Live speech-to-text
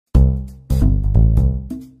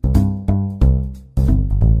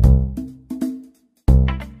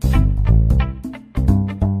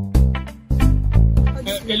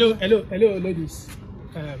Hello, ladies.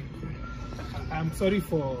 I'm sorry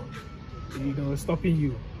for, stopping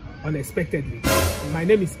you unexpectedly. My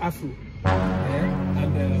name is Afro,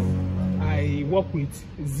 and I work with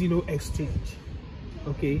Zero Exchange.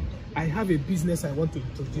 Okay, I have a business I want to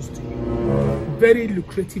introduce to you. Very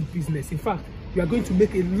lucrative business. In fact, you are going to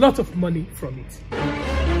make a lot of money from it.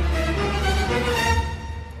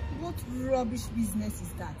 What rubbish business is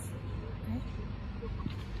that?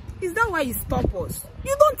 Is that why you stop us?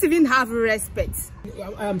 You don't even have respect.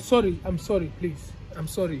 I'm sorry, please. I'm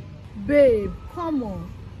sorry. Babe, come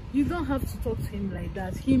on. You don't have to talk to him like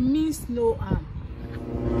that. He means no harm.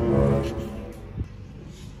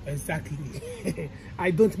 Exactly.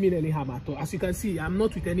 I don't mean any harm at all. As you can see, I'm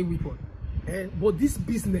not with any weapon. But this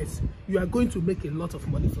business, you are going to make a lot of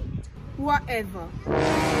money from it. Whatever.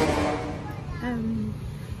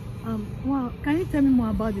 Well, can you tell me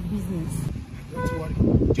more about the business? Don't worry.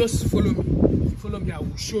 Just follow me. Follow me. I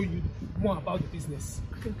will show you more about the business.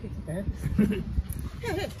 Okay. Hey,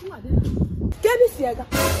 who are they? Get this here.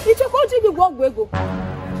 It's your country big work we go.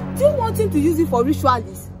 Do you want him to use it for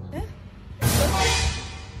rituals?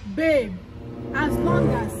 Babe, as long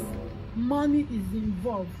as money is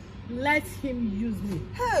involved, let him use me.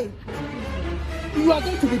 Hey! You are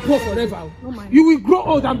going to be poor forever. No mind. You will grow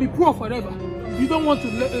old and be poor forever. You don't want to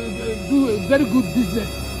do a very good business.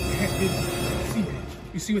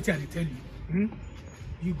 You see what I tell you?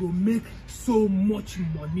 You go make so much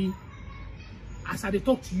money. As I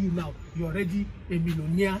talk to you now, you're already a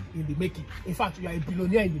millionaire in the making. In fact, you are a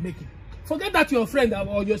billionaire in the making. Forget that your friend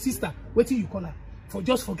or your sister, what do you call her?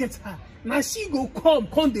 Just forget her. Now she go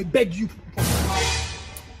come they beg you.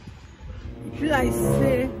 Should I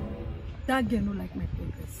say that girl no like my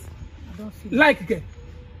progress? I don't feel like girl.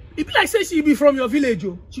 It be like say she be from your village,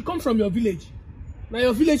 oh. She come from your village. Now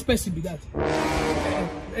your village person be that.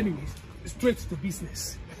 Anyways, straight to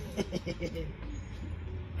business.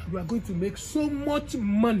 You are going to make so much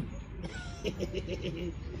money.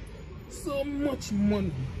 So much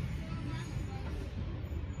money.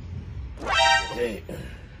 Hey.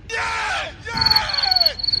 Yeah!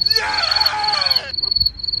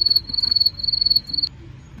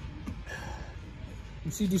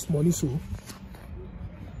 You see this money, so?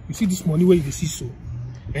 You see this money where you see so?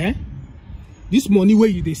 This money where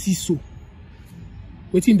you see so?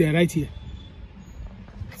 Waiting there right here.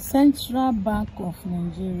 Central Bank of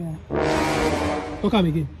Nigeria. Talk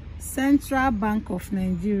again. Central Bank of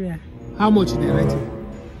Nigeria. How much is there right here?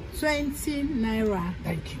 20 naira.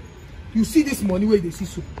 Thank you. You see this money where they see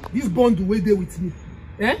so? This bond where they with me.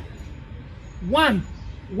 One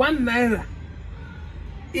naira.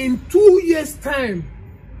 In 2 years' time,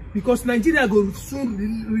 because Nigeria will soon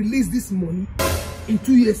release this money in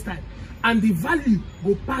 2 years' time, and the value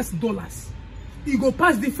will pass dollars. It go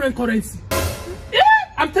pass different currency.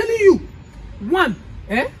 I'm telling you,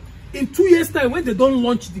 in 2 years' time, when they don't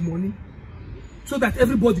launch the money, so that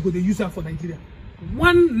everybody go they use it for Nigeria,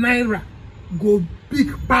 1 naira go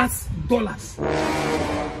big pass dollars.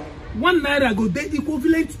 1 naira go they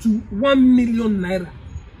equivalent to 1 million naira.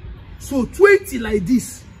 So 20 like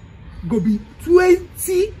this go be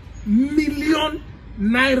 20 million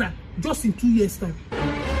naira just in 2 years' time.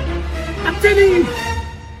 I'm telling you.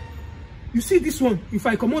 You see this one, if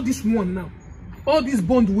I come out this one now, all this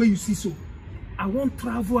bond where you see so, I won't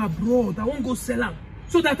travel abroad, I won't go sell them,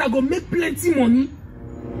 so that I go make plenty money.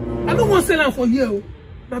 I don't want to sell them for here.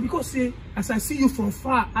 Now because say, as I see you from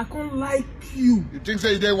far, I can't like you. You think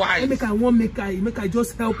say they wise? Make I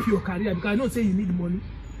just help your career, because I know say you need money.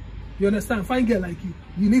 You understand? Fine girl like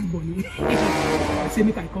you need money. I say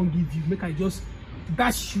make I can't give you, make I just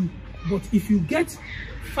dash you. But if you get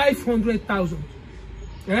 500,000,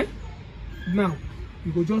 now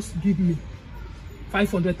you go just give me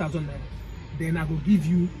 500,000 naira. Then I will give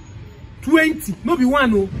you 20, not be one,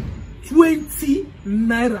 no, 20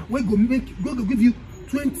 naira. We go give you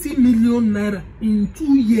 20 million naira in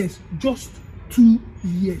 2 years. Just 2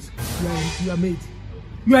 years. You are made.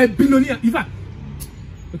 You are a billionaire. In fact,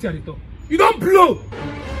 what are you talking? You don't blow.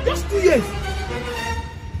 Just 2 years.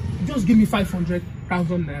 Just give me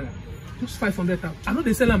 500,000 naira. Just 500,000. I know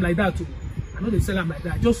they sell them like that too. I know they sell them like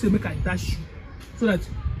that. Just say make I dash you, so that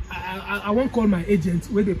I won't call my agent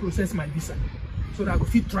where they process my visa, so that I go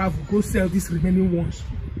fit travel, go sell these remaining ones.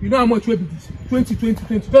 You know how much will be this?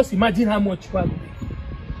 20. Just imagine how much value.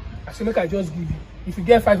 I say make I just give you. If you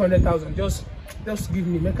get 500,000, just give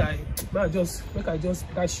me. Make I just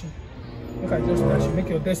dash you. Make I just dash you. Make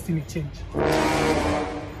your destiny change.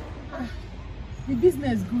 The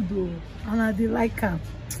business good though, and I dey like her.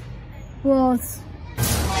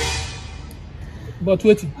 But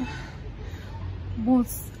waiting. But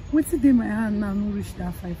What's it in my hand now? No reach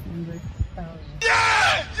that 500,000.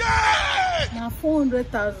 Yeah! Now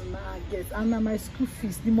 400,000 I get, and now my school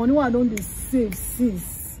fees. The money I don't save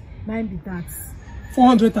since 90 that.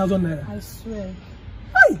 400,000 naira. I swear.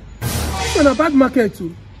 Hey, it's on a bad market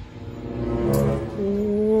too.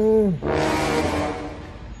 Oh.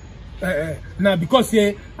 Now because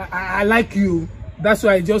I like you, that's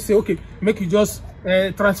why I just say okay, make you just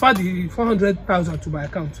transfer the 400,000 to my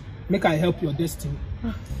account. Make I help your destiny.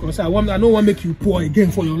 Because I don't want to make you poor again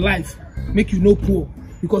for your life. Make you no poor.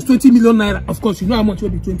 Because 20 million naira, of course, you know how much will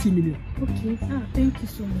be 20 million. Okay. Thank you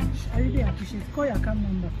so much. I really appreciate it. Call your account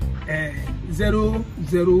number.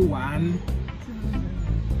 001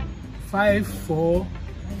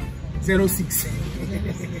 5406.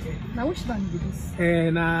 Now which bank is this?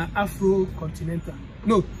 And Afro Continental.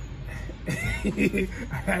 No.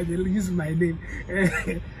 I will use my name.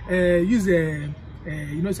 Use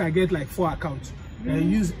you know, so I get like 4 accounts.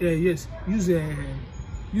 Use OTB.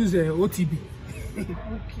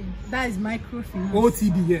 Okay, that is microfinance.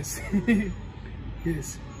 OTB, yes.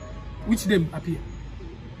 Yes. Which name appear?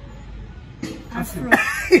 Afro.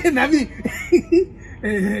 Nami.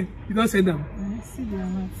 You don't say them. See the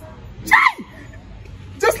amount.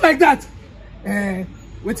 Just like that.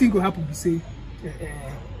 What thing will happen? We say,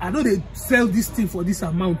 I know they sell this thing for this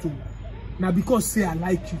amount. Now because say I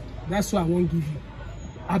like you, that's why I won't give you.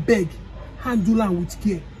 I beg, handle am with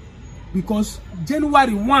care. Because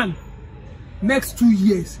January 1, next 2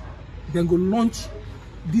 years, then go launch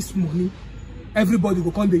this money. Everybody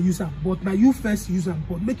go come they use them. But now you first use them.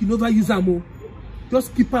 But make you never use them more.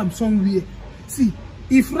 Just keep them somewhere. See,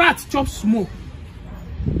 if rat chops small,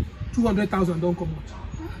 200,000 don't come out.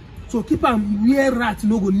 So keep them where rat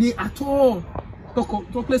no go near at all.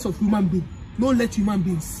 Talk less of human being. Don't let human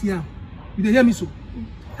beings see them. You dey hear me so?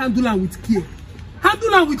 Handle them with care.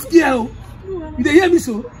 Handle them with care. Oh. You dey hear me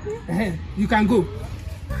so? You can go.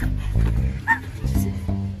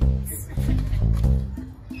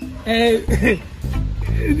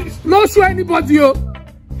 No show anybody, oh.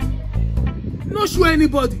 No show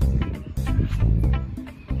anybody.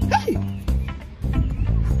 Hey,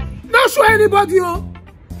 no show anybody, oh.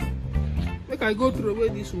 Make I go through away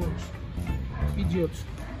these ones, idiots.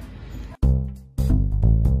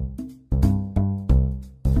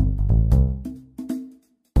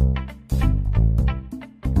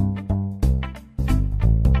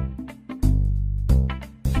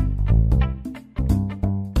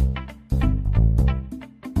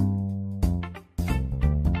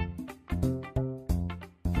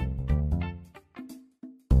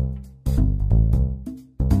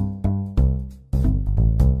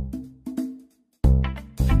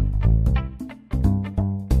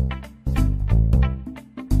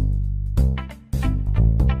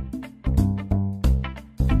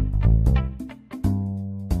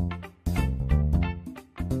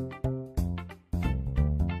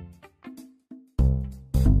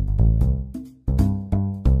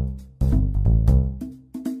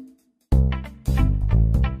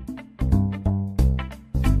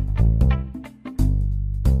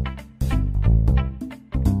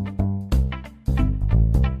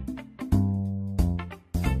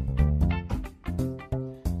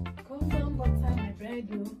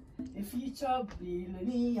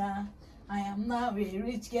 Billionaire. I am now a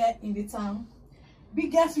rich girl in the town.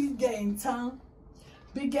 Biggest rich girl in town.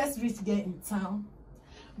 Biggest rich girl in town.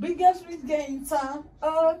 Biggest rich girl in town.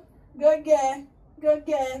 Oh, go girl. Go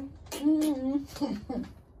girl.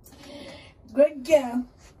 Good girl.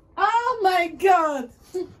 Oh my God.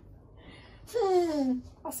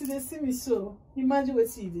 As they see me so, imagine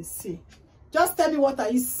what they say. Just tell me what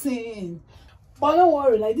are you saying. But don't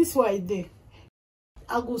worry, like this why I did.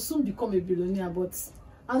 I go soon become a billionaire, but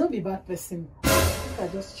I don't be a bad person. I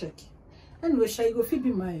just check. Anyway, shall you go fit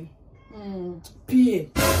be my PA?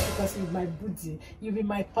 Because you be my booty, you be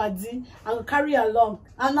my paddy. I will carry along,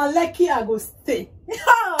 and I lucky I go stay.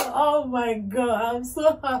 Oh my God, I'm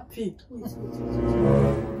so happy.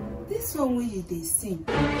 This one way they sing.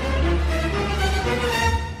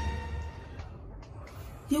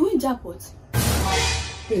 You win jackpot.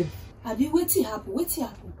 Babe, have you waiting happen? Waiting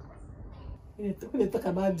happen. They talk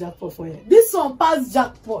about jackpot for you. This one pass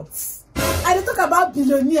jackpots. I dey talk about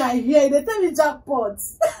billionaire here. They tell me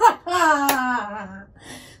jackpots.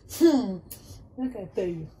 Like I tell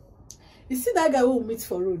you. You see that guy who meet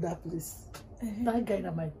for road that place? That guy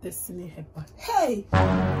is my destiny helper. Hey!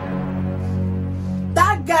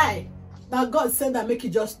 That guy that God said that make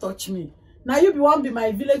you just touch me. Now you be one be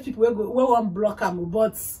my village people where one block am,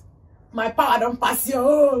 but my power don't pass you.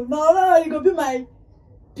 Oh no, you go be my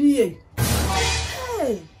PA.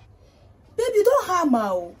 Hey! Baby, don't hammer.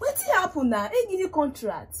 Oh. Wetin happen now? Hey, give you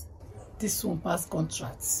contract. This one pass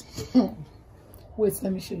contracts. Wait,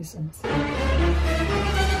 let me show you something.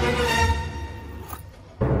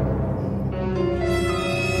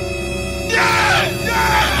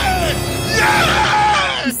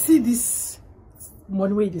 You see this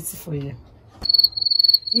money where you see for you.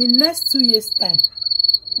 In next 2 years' time,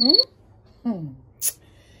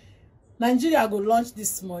 Nigeria go launch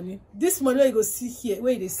this money. This money where you go see here,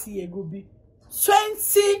 where you see here, go be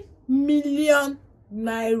 20 million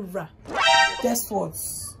naira. Guess what?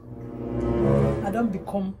 I don't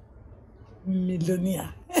become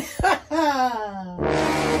millionaire.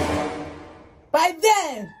 By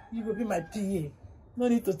then, you will be my PA. No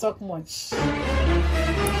need to talk much.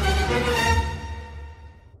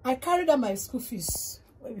 I carried out my school fees,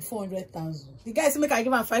 maybe 400,000. The guy said make I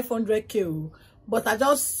give him 500K, but I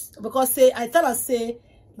just because I tell her say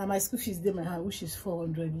now my school fees dey my hand, which is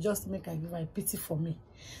 400. Just make I give her pity for me.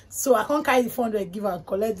 So I can't carry the 400, give her and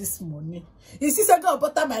collect this money. You see, so go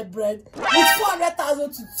butter my bread with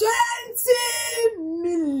 400,000 to 20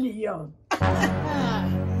 million.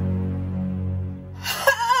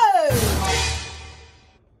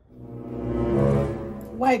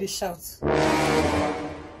 Why they shout?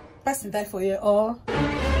 Person die for you or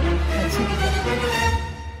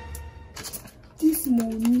This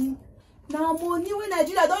money. Now money when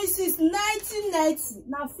Nigeria don't see since 1990.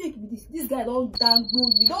 Now fake with this guy don't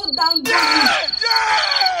dangle you. Don't dangle you.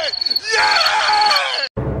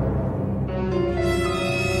 Yeah!